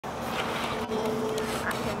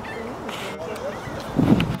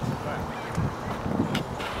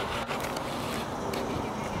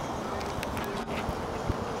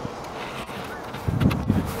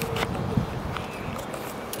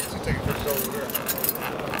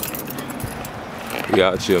We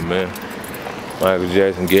out here, man. Michael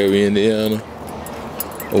Jackson, Gary, Indiana,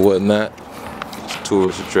 or whatnot. It's a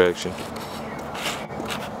tourist attraction.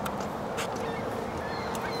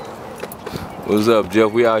 What's up,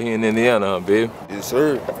 Jeff? We out here in Indiana, huh, babe? Yes,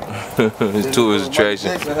 sir. It's a tourist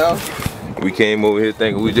attraction. We came over here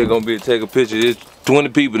thinking we just gonna be able to take a picture. There's 20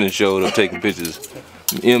 people that showed up taking pictures.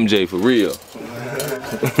 MJ for real.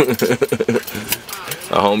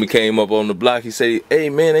 Our homie came up on the block. He said, "Hey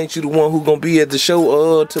man, ain't you the one who gonna be at the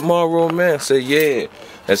show tomorrow, man?" I said, "Yeah."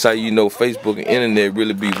 That's how you know Facebook and internet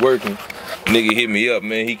really be working. Nigga hit me up,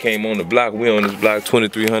 man. He came on the block. We on this block,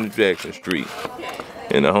 2300 Jackson Street.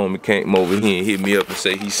 And the homie came over here and hit me up and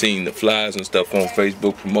say he seen the flyers and stuff on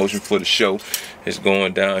Facebook promotion for the show. It's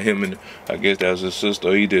going down. Him and I guess that was his sister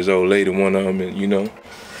or either his old lady, one of them, and you know.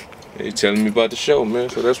 They telling me about the show, man.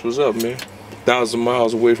 So that's what's up, man. 1,000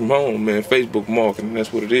 miles away from home, man. Facebook marketing,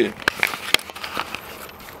 that's what it is.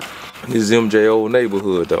 This is MJ old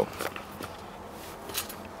neighborhood, though.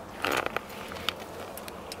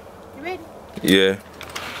 You ready? Yeah.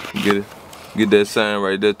 Get it. Get that sign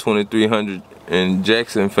right there, 2300 and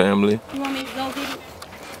Jackson family. You want me to go get it?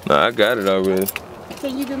 Nah, I got it already.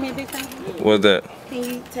 Can you do me a big favor? What's that? Can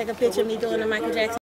you take a picture of me doing the Michael Jackson?